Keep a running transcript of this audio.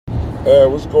Hey,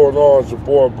 what's going on? It's your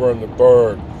boy Brendan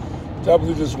Berg.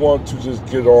 Definitely just want to just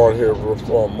get on here for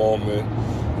a moment.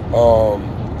 Um,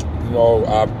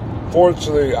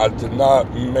 fortunately I did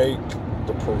not make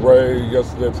the parade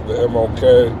yesterday for the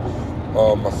MLK.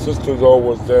 My sister though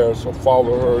was there, so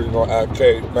follow her. At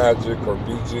Kate Magic or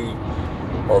BG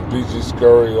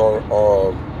Scurry on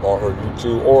her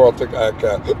YouTube, or I think at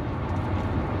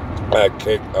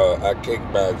Cake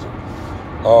Magic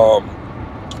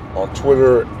on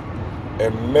Twitter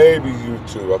and maybe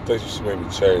YouTube. I think she maybe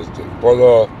changed it,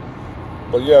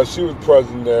 but yeah, she was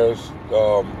present there.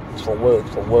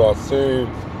 From what I've seen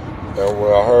and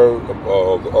what I heard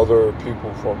of the other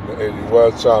people from the 80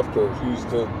 West chapter of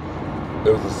Houston,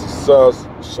 it was a success.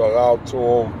 Shout out to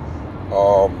them.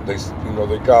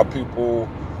 They got people,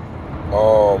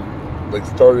 like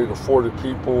 30 to 40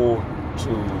 people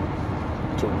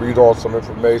to read on some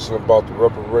information about the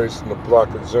reparation, the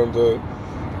Black agenda,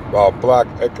 about black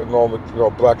economic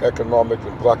and black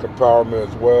empowerment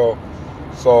as well.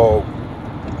 So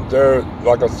there,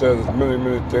 like I said, there's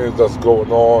many things that's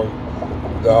going on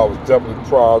that I was definitely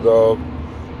proud of.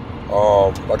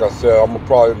 Like I said, I'm gonna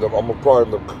probably end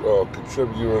up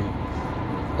contributing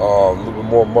a little bit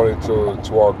more money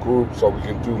to our group so we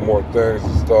can do more things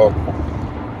and stuff,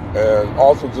 and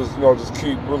also just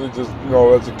keep really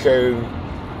educating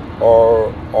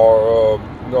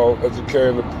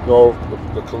educating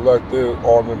the collective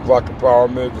on the black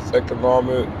empowerment, this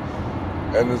economic,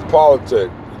 and this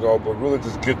politics, but really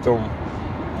just get them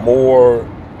more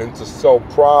into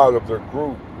self-pride of their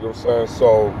group, you know what I'm saying?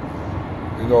 So,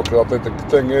 because I think the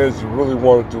thing is, you really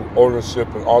want to do ownership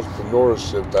and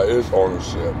entrepreneurship. That is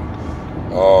ownership.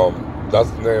 That's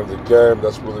the name of the game.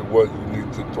 That's really what you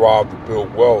need to thrive to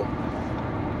build wealth.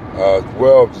 As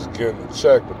well, just getting the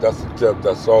check, but that's the depth,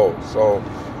 that's all. So,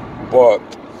 but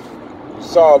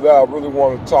besides that, I really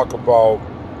want to talk about,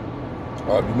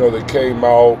 they came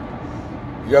out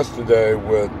yesterday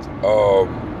with,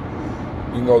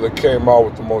 they came out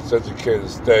with the most educated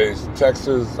states.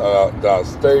 Texas, that I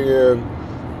stay in,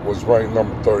 was ranked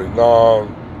number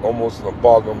 39, almost in the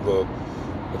bottom of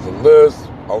the list.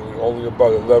 Only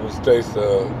about 11 states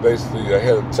basically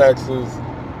ahead of Texas,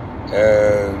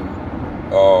 and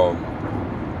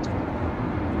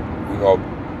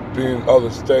being other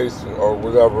states or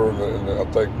whatever. I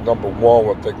think number one,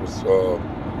 was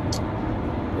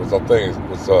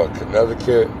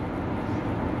Connecticut.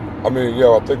 I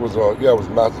think it was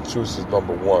Massachusetts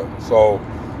number one. So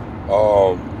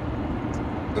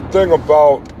the thing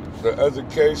about the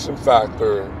education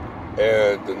factor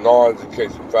and the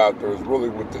non-education factor is really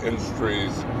with the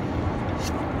industries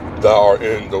that are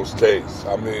in those states.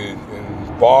 In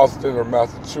Boston or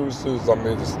Massachusetts,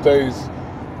 the states,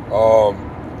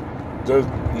 there's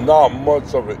not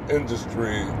much of an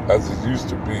industry as it used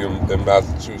to be in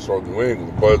Massachusetts or New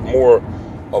England, but it's more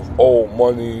of old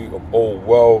money, of old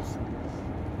wealth.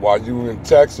 While you in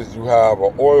Texas, you have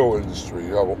an oil industry,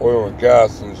 you have an oil and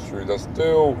gas industry that's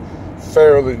still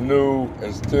fairly new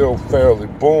and still fairly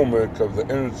booming because the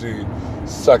energy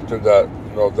sector that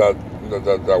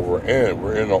we're in.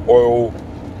 We're in an oil,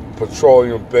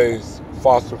 petroleum-based,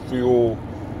 fossil fuel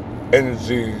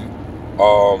energy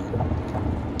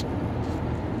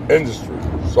industry.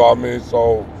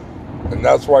 And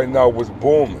that's right now what's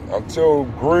booming. Until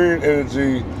green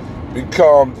energy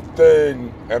becomes the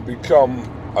thing and become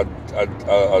a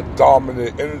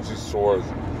dominant energy source,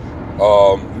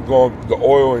 the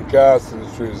oil and gas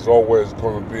industry is always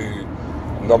going to be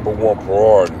number one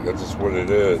priority. That's just what it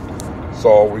is.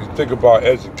 So when you think about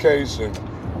education,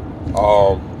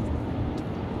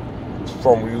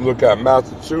 from when you look at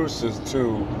Massachusetts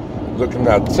to looking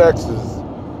at Texas,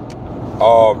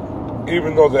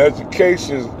 even though the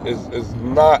education is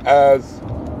not as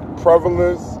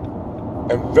prevalent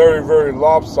and very, very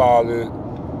lopsided,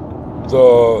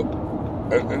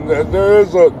 and there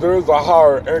is a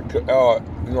higher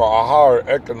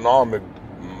economic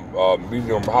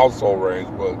medium household range,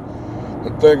 but the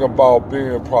thing about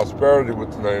being in prosperity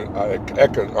within an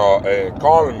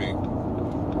economy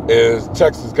is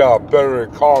Texas got a better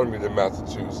economy than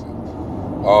Massachusetts.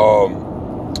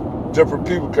 Different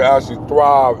people can actually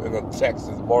thrive in a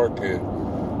Texas market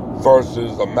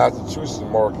versus a Massachusetts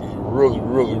market. You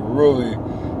really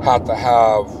have to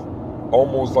have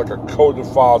almost like a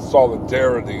codified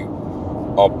solidarity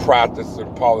of practice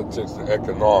in politics and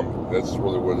economics. That's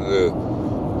really what it is.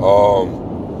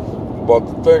 But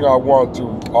the thing I want to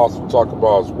also talk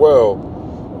about as well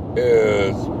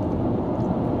is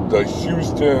the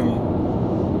Houston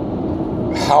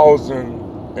housing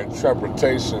and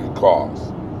transportation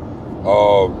costs.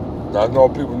 I know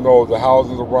people know the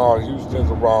houses around Houston's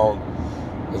around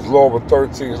It's a little over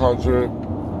 1,300. You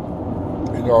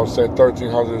know what I'm saying?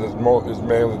 1,300 is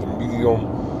mainly the medium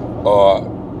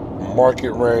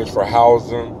market range for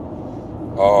housing.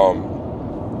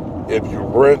 If you're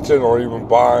renting or even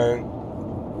buying,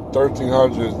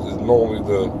 1,300 is normally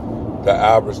the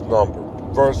average number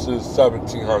versus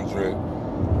 1,700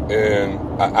 in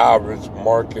an average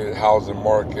housing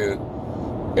market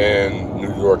in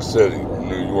New York City or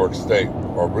New York State,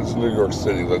 or it's New York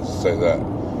City, let's just say that.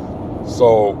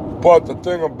 So, but the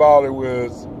thing about it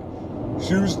is,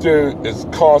 Houston is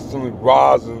constantly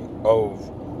rising of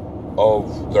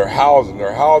their housing.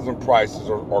 Their housing prices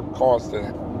are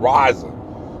constantly rising.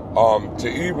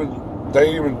 They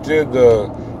even did the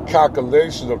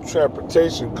calculation of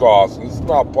transportation costs. And it's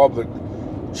not public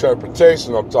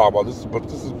transportation I'm talking about. This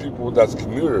is people that's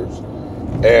commuters,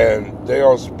 and they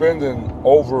are spending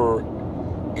over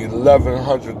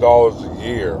 $1,100 a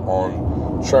year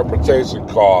on transportation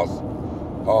costs.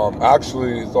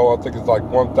 Actually, so I think it's like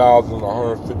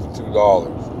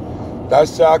 $1,152.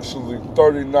 That's actually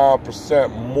 39%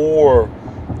 more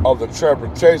of the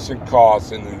transportation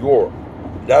costs in New York.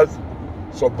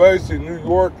 So basically, New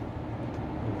York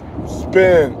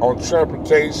spend on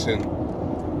transportation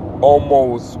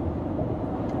almost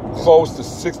close to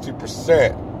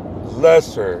 60%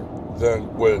 lesser than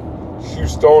what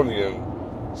Houstonians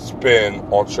spend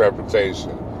on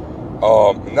transportation.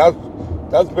 And that's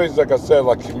basically, like I said,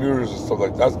 like commuters and stuff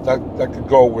like that. That could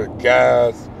go with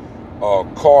gas,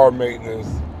 car maintenance.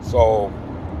 So,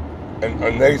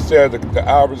 and they said the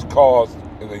average cost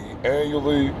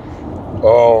annually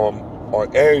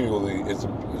is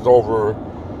over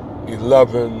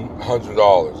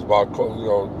 $1,100, about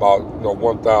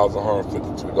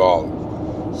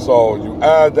 $1,152. So you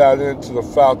add that into the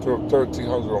factor of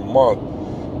 $1,300 a month.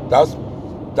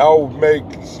 That will make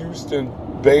Houston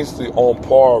basically on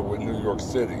par with New York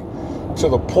City. To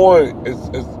the point,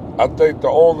 I think the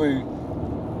only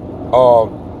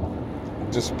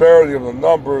disparity of the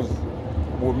numbers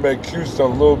would make Houston a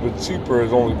little bit cheaper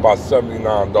is only by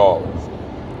 $79.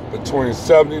 Between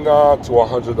 $79 to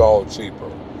 $100 cheaper.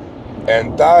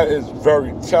 And that is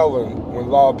very telling when a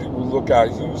lot of people look at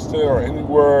Houston or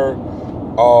anywhere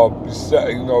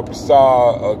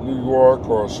beside New York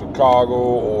or Chicago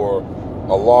or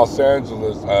Los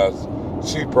Angeles as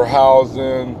cheaper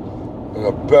housing and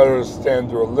a better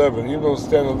standard of living. Even though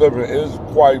standard of living is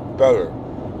quite better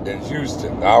in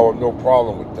Houston, I have no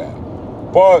problem with that.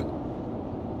 But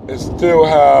it still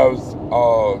has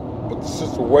the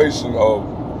situation of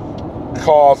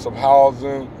cost of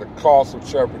housing, the cost of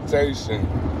transportation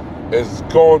is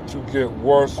going to get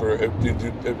worse if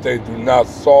they do not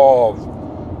solve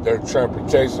their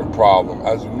transportation problem.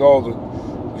 As you know,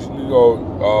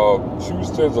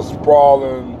 Houston's a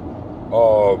sprawling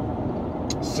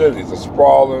city, it's a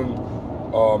sprawling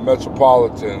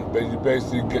metropolitan.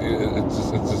 Basically,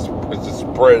 it's just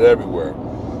spread everywhere.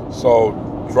 So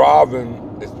driving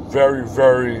is very,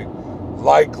 very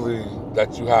likely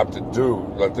that you have to do.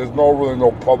 Like, there's really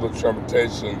no public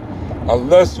transportation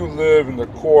unless you live in the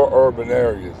core urban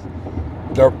areas.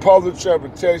 Their public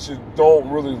transportation don't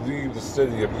really leave the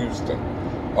city of Houston.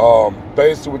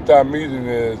 Basically what that meaning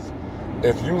is,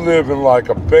 if you live in like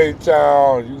a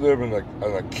Baytown, you live in a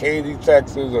Katy,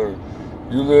 Texas, or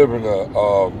you live in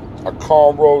a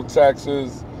Conroe,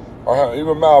 Texas, or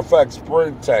even matter of fact,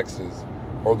 Spring, Texas,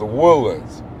 or the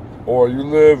Woodlands, or you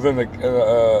live in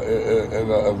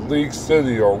a League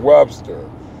City or Webster,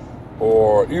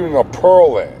 or even a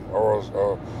Pearland, or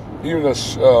even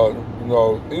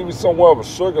even somewhere of a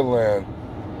Sugar Land,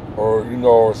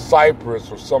 or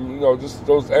Cypress, or some, just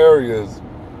those areas,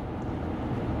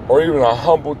 or even a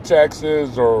Humble,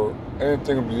 Texas, or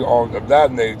anything of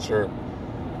that nature.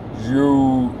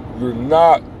 You're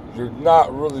not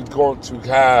really going to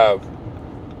have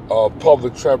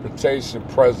public transportation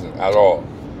present at all.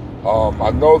 I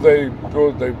know they're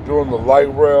doing the light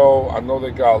rail. I know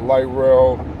they got light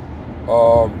rail.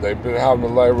 They've been having the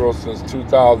light rail since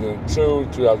 2002,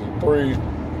 2003.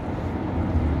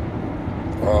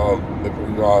 If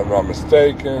I'm not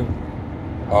mistaken.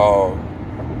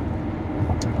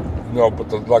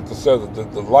 But like I said,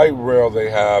 the light rail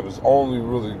they have is only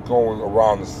really going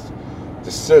around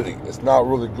the city. It's not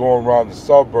really going around the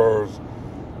suburbs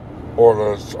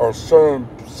or certain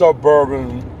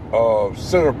suburban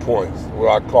center points, what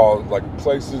I call it, like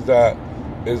places that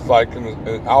is like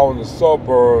out in the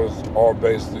suburbs are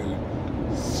basically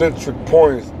centric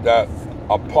points that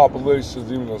a population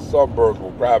even in the suburbs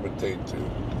will gravitate to.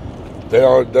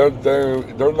 They're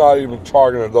not even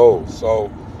targeting those. So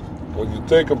when you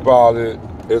think about it,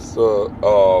 it's a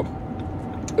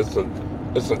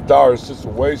dire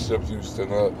situation of Houston.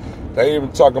 They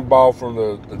even talking about from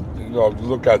the if you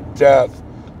look at death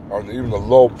or even the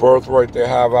low birth rate they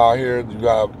have out here, you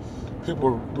have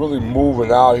people really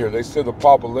moving out here. They said the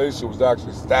population was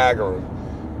actually staggering,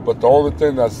 but the only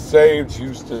thing that saved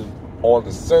Houston on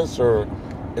the census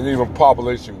and even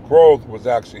population growth was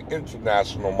actually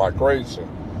international migration.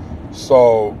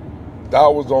 So that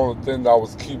was the only thing that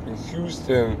was keeping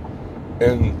Houston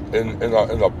in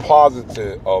a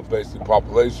positive of basically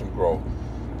population growth.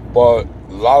 But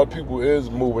a lot of people is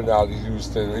moving out of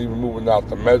Houston, even moving out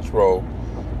the metro,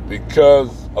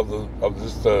 because of the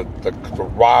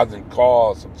rising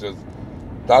costs of just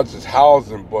not just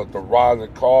housing, but the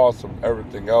rising costs of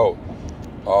everything else,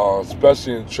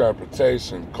 especially in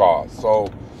transportation costs. So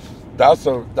that's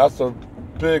a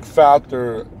big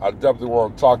factor I definitely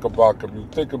want to talk about. Because you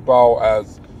think about,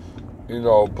 as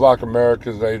Black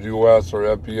Americans in the U.S. or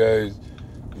FBAs,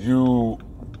 you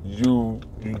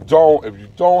don't if you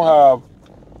don't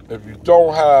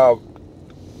have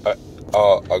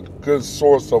a good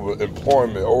source of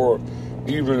employment or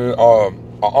even an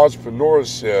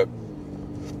entrepreneurship,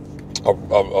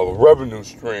 a revenue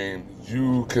stream,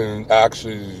 you can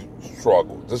actually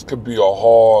struggle. This could be a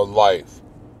hard life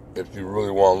if you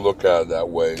really want to look at it that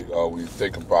way when you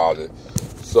think about it.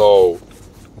 So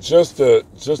just a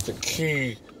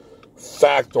key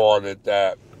fact on it,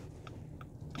 that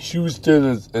Houston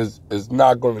is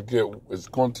going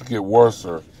to get worse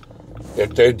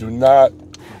if they do not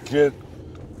get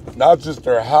not just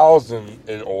their housing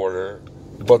in order,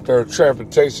 but their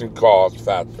transportation cost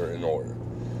factor in order.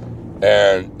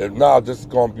 And if not, this is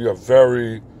going to be a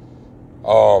very,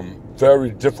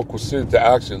 very difficult city to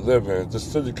actually live in. The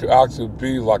city could actually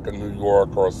be like a New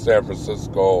York or a San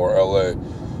Francisco or LA,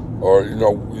 or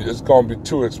it's going to be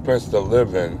too expensive to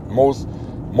live in.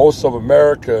 Most of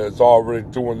America is already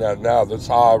doing that now. There's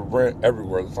high rent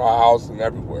everywhere. There's high housing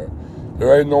everywhere.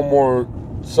 There ain't no more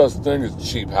such thing as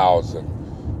cheap housing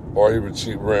or even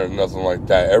cheap rent, nothing like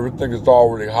that. Everything is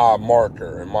already high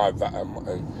marker and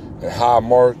high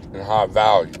mark and high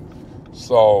value.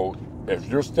 So if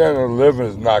your standard of living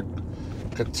is not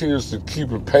continuously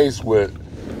keeping pace with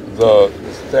the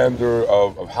standard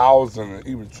of housing and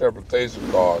even transportation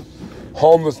costs,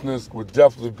 homelessness would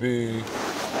definitely be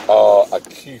a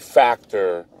key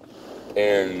factor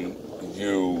in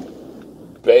you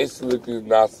basically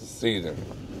not succeeding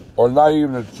or not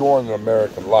even enjoying the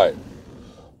American life.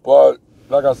 But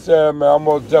like I said, man, I'm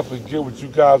going to definitely get with you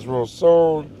guys real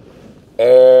soon,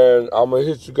 and I'm going to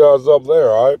hit you guys up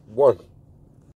later, all right? One.